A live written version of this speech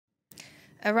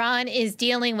Iran is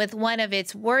dealing with one of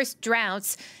its worst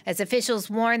droughts as officials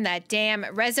warn that dam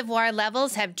reservoir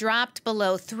levels have dropped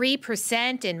below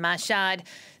 3% in Mashhad.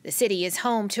 The city is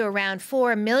home to around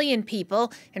 4 million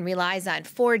people and relies on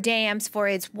 4 dams for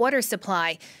its water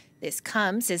supply. This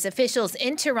comes as officials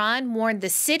in Tehran warned the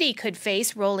city could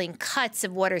face rolling cuts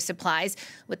of water supplies,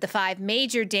 with the 5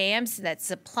 major dams that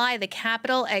supply the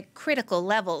capital at critical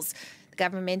levels. The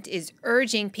government is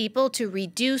urging people to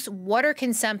reduce water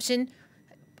consumption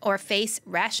or face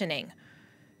rationing.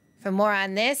 For more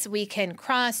on this, we can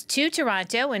cross to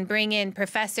Toronto and bring in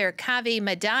Professor Kaveh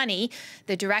Madani,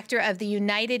 the director of the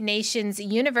United Nations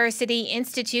University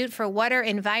Institute for Water,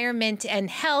 Environment and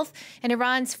Health, and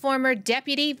Iran's former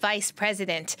deputy vice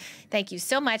president. Thank you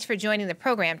so much for joining the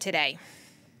program today.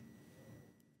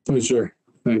 Sure.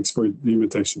 Thanks for the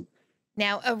invitation.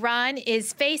 Now, Iran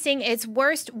is facing its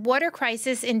worst water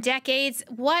crisis in decades.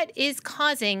 What is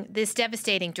causing this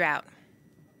devastating drought?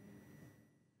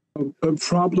 A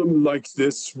problem like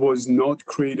this was not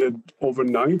created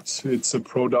overnight. It's a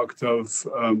product of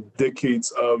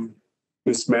decades of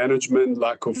mismanagement,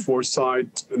 lack of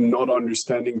foresight, not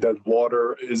understanding that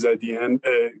water is at the end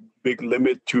a big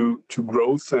limit to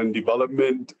growth and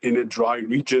development in a dry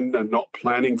region, and not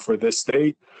planning for this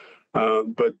state.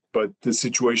 But the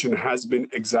situation has been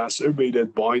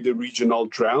exacerbated by the regional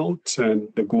drought and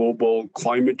the global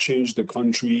climate change. The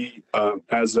country,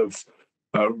 as of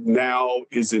now,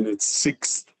 is in its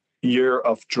 6th year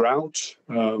of drought.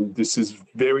 This is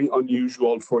very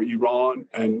unusual for Iran,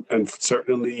 and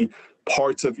certainly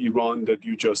parts of Iran that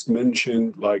you just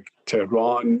mentioned, like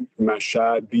Tehran,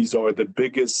 Mashhad. These are the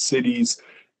biggest cities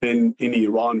in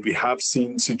Iran. We have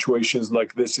seen situations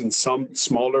like this in some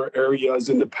smaller areas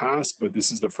in the past, but this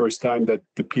is the first time that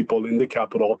the people in the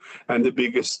capital and the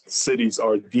biggest cities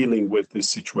are dealing with this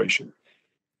situation.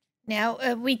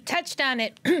 Now, we touched on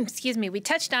it, excuse me, we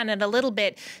touched on it a little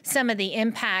bit, some of the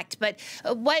impact, but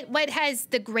what has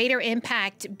the greater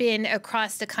impact been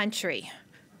across the country?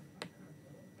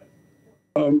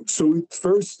 So it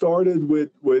first started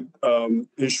with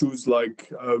issues like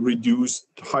reduced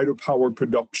hydropower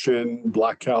production,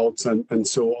 blackouts, and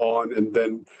so on. And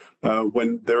then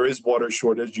when there is water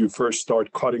shortage, you first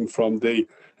start cutting from the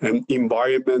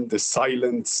environment, the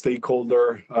silent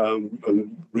stakeholder,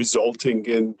 resulting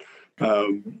in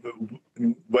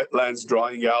wetlands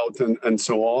drying out and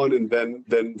so on. And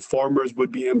then farmers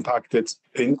would be impacted,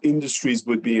 industries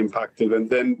would be impacted, and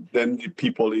then the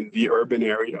people in the urban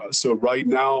area. So right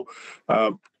now,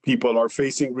 people are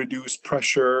facing reduced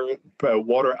pressure,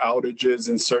 water outages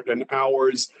in certain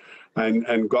hours,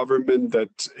 and government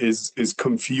that is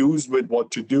confused with what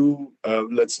to do.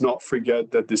 Let's not forget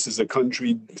that this is a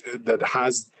country that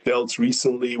has dealt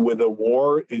recently with a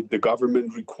war. The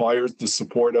government requires the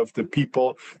support of the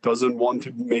people, doesn't want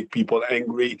to make people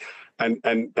angry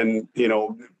and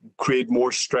create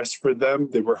more stress for them.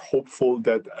 They were hopeful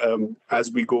that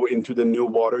as we go into the new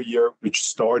water year, which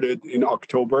started in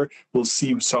October, we'll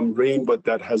see some rain, but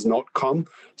that has not come.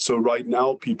 So right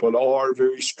now, people are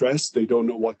very stressed. They don't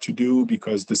know what to do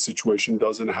because the situation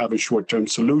doesn't have a short-term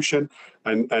solution.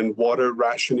 And water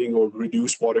rationing or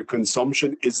reduced water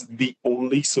consumption is the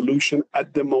only solution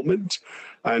at the moment.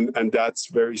 And that's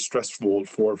very stressful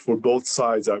for both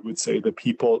sides, I would say, the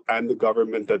people and the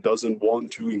government that doesn't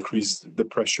want to increase the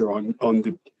pressure on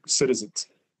the citizens.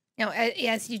 Now,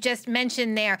 as you just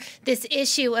mentioned there, this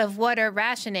issue of water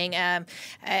rationing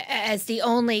as the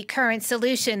only current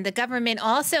solution, the government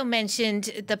also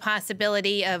mentioned the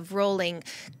possibility of rolling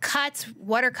cuts,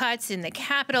 water cuts in the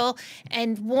capital,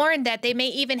 and warned that they may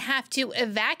even have to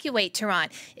evacuate Tehran.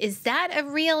 Is that a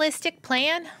realistic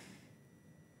plan?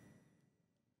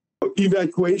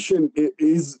 Evacuation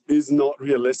is not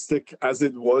realistic, as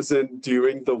it wasn't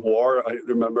during the war. I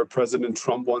remember President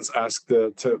Trump once asked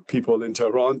people in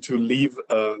Tehran to leave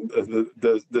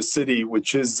the city,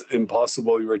 which is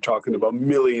impossible. You were talking about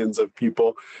millions of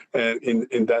people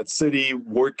in that city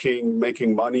working,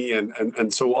 making money,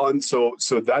 and so on. So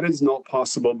that is not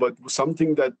possible. But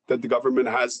something that the government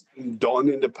has done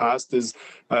in the past is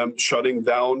shutting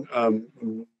down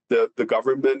the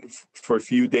government for a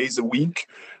few days a week.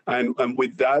 And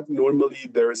with that, normally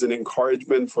there is an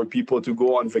encouragement for people to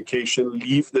go on vacation,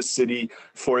 leave the city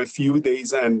for a few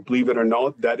days. And believe it or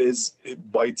not, that is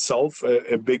by itself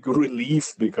a big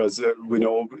relief, because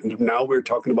now we're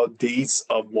talking about days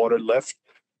of water left.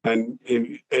 And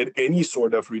any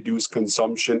sort of reduced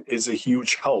consumption is a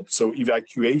huge help. So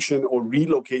evacuation or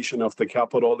relocation of the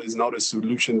capital is not a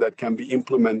solution that can be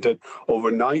implemented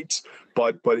overnight.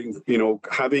 But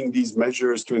having these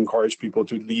measures to encourage people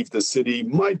to leave the city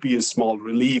might be a small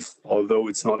relief, although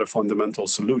it's not a fundamental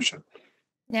solution.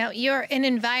 Now, you're an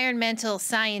environmental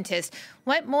scientist.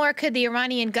 What more could the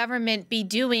Iranian government be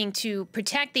doing to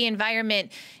protect the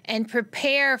environment and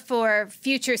prepare for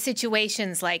future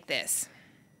situations like this?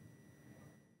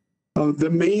 The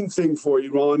main thing for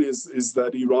Iran is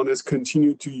that Iran has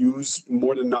continued to use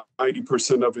more than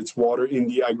 90% of its water in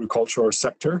the agricultural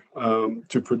sector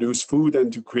to produce food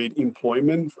and to create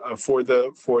employment for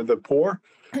the poor.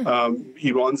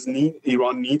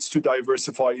 Iran needs to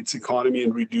diversify its economy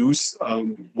and reduce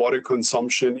water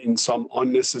consumption in some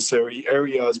unnecessary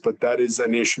areas, but that is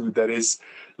an issue that is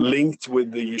linked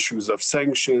with the issues of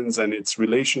sanctions and its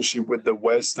relationship with the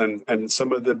West and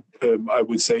some of the, I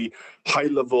would say,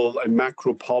 high-level and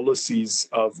macro policies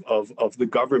of the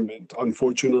government.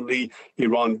 Unfortunately,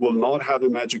 Iran will not have a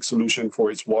magic solution for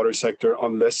its water sector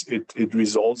unless it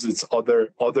resolves its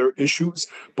other issues.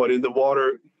 But in the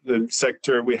water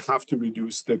sector,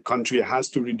 the country has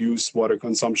to reduce water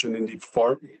consumption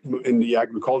in the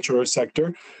agricultural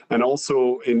sector and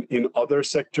also in other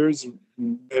sectors.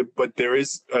 But there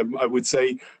is, I would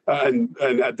say, and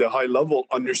at the high level,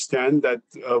 understand that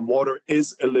water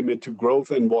is a limit to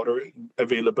growth and water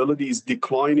availability is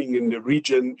declining in the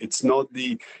region. It's not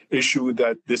the issue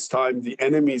that this time the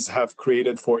enemies have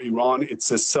created for Iran.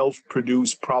 It's a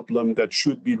self-produced problem that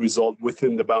should be resolved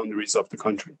within the boundaries of the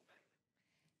country.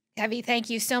 Kaveh, thank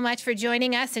you so much for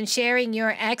joining us and sharing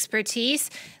your expertise.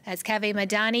 That's Kaveh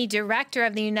Madani, Director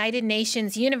of the United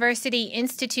Nations University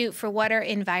Institute for Water,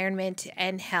 Environment,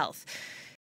 and Health.